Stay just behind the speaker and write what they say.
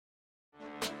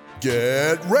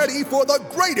Get ready for the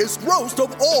greatest roast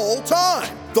of all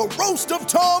time, the Roast of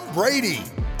Tom Brady,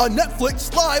 a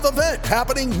Netflix live event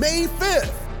happening May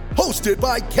 5th. Hosted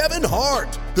by Kevin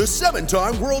Hart, the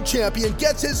 7-time world champion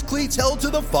gets his cleats held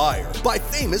to the fire by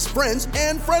famous friends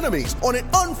and frenemies on an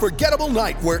unforgettable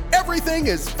night where everything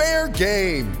is fair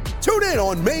game. Tune in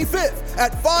on May 5th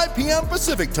at 5 p.m.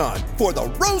 Pacific time for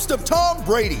the Roast of Tom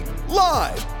Brady,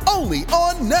 live only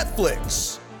on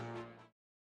Netflix.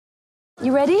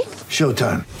 You ready?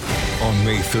 Showtime. On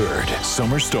May 3rd,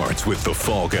 summer starts with The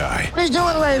Fall Guy. Let's do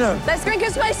it later. Let's drink a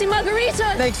spicy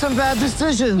margarita. Make some bad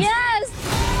decisions. Yes!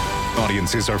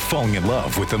 Audiences are falling in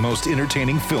love with the most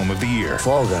entertaining film of the year.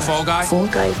 Fall Guy. Fall Guy? Fall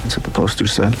Guy. That's what the poster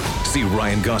said. See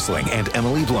Ryan Gosling and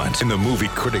Emily Blunt in the movie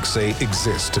critics say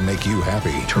exists to make you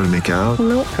happy. Trying to make it out?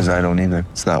 Nope. Because I don't either.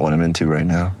 It's not what I'm into right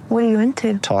now. What are you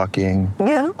into? Talking.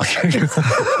 Yeah.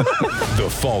 The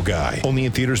Fall Guy. Only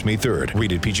in theaters May 3rd.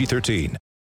 Rated PG-13.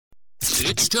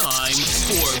 It's time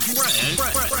for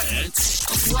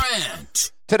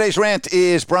Rant. Today's rant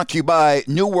is brought to you by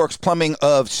New Works Plumbing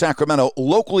of Sacramento.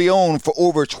 Locally owned for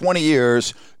over 20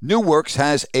 years, New Works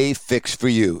has a fix for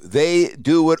you. They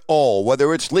do it all,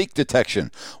 whether it's leak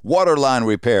detection, water line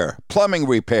repair, plumbing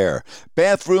repair,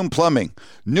 bathroom plumbing.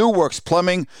 New Works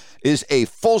Plumbing is a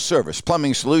full-service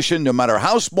plumbing solution. No matter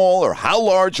how small or how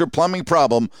large your plumbing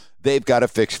problem, they've got a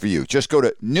fix for you. Just go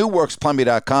to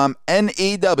newworksplumbing.com,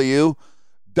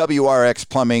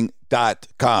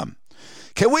 NEWWRXplumbing.com.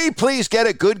 Can we please get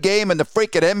a good game in the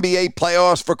freaking NBA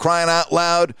playoffs, for crying out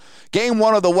loud? Game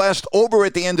 1 of the West over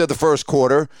at the end of the first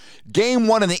quarter. Game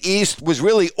 1 in the East was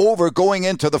really over going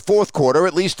into the fourth quarter.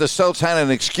 At least the Celtics had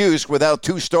an excuse without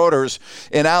two starters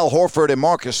in Al Horford and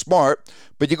Marcus Smart.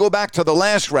 But you go back to the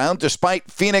last round,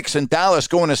 despite Phoenix and Dallas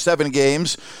going to 7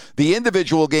 games, the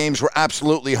individual games were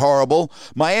absolutely horrible.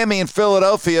 Miami and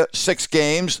Philadelphia, 6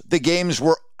 games. The games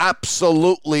were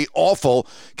absolutely awful.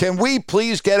 Can we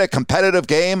please get a competitive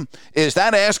game? Is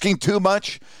that asking too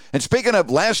much? And speaking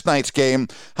of last night's game,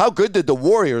 how good did the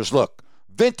Warriors look?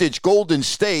 Vintage Golden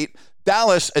State.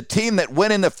 Dallas, a team that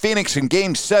went into Phoenix in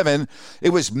Game 7. It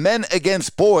was men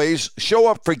against boys. Show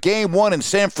up for Game 1 in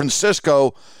San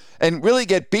Francisco and really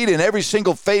get beat in every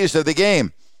single phase of the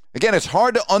game. Again, it's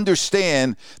hard to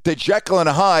understand the Jekyll and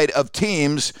Hyde of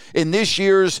teams in this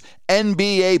year's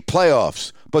NBA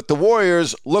playoffs. But the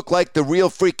Warriors look like the real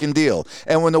freaking deal.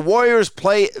 And when the Warriors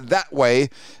play that way,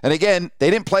 and again, they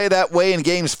didn't play that way in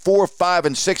games 4, 5,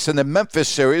 and 6 in the Memphis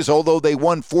series, although they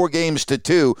won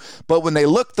 4-2. But when they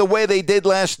look the way they did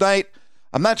last night,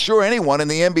 I'm not sure anyone in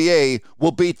the NBA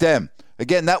will beat them.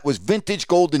 Again, that was vintage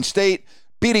Golden State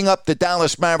beating up the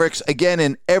Dallas Mavericks again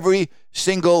in every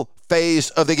single phase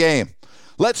of the game.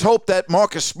 Let's hope that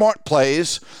Marcus Smart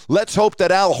plays. Let's hope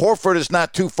that Al Horford is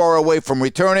not too far away from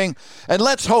returning. And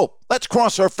let's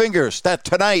cross our fingers that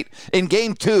tonight in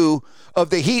Game 2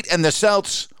 of the Heat and the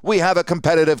Celtics, we have a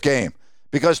competitive game.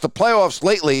 Because the playoffs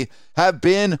lately have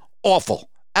been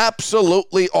awful.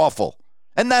 Absolutely awful.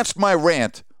 And that's my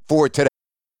rant for today.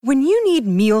 When you need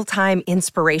mealtime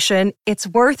inspiration, it's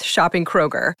worth shopping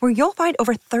Kroger, where you'll find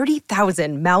over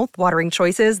 30,000 mouth-watering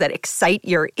choices that excite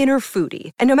your inner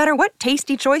foodie. And no matter what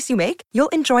tasty choice you make, you'll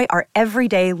enjoy our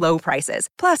everyday low prices,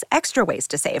 plus extra ways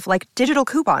to save, like digital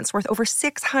coupons worth over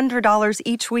 $600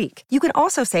 each week. You can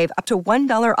also save up to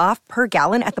 $1 off per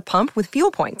gallon at the pump with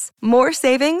fuel points. More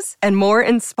savings and more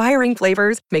inspiring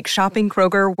flavors make shopping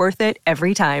Kroger worth it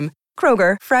every time.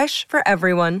 Kroger, fresh for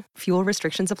everyone. Fuel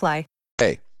restrictions apply.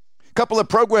 Hey. Couple of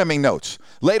programming notes.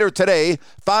 Later today,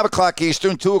 5 o'clock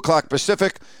Eastern, 2 o'clock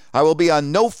Pacific, I will be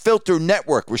on No Filter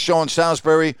Network with Sean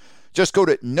Salisbury. Just go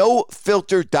to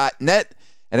nofilter.net.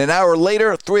 And an hour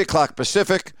later, 3 o'clock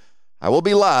Pacific, I will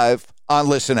be live on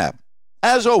Listen App.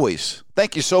 As always,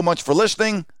 thank you so much for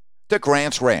listening to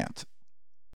Grant's Rant.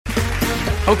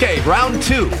 Okay, round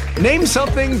 2. Name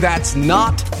something that's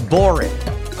not boring.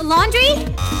 A laundry?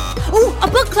 Ooh, a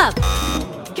book club.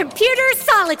 Computer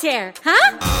solitaire,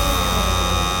 huh?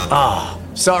 Ah,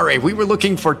 sorry, we were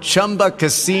looking for Chumba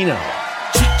Casino.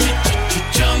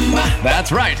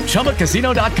 That's right,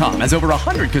 ChumbaCasino.com has over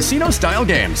 100 casino-style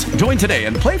games. Join today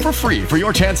and play for free for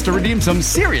your chance to redeem some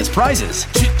serious prizes.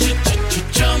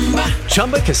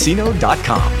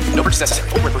 ChumbaCasino.com. No purchase necessary.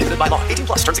 Void where prohibited by law. 18+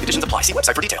 terms and conditions apply. See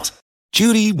website for details.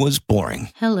 Judy was boring.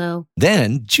 Hello.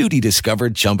 Then Judy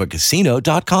discovered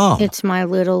ChumbaCasino.com. It's my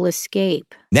little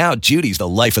escape. Now Judy's the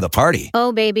life of the party.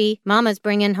 Oh, baby, mama's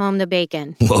bringing home the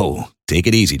bacon. Whoa, take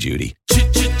it easy, Judy.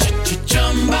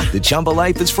 The Chumba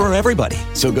life is for everybody.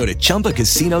 So go to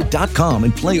ChumbaCasino.com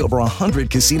and play over 100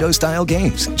 casino-style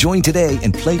games. Join today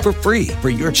and play for free for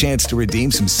your chance to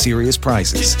redeem some serious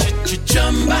prizes.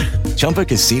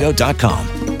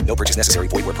 ChumbaCasino.com. No purchase necessary.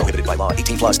 Void where prohibited by law.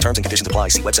 18 plus terms and conditions apply.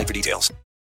 See website for details.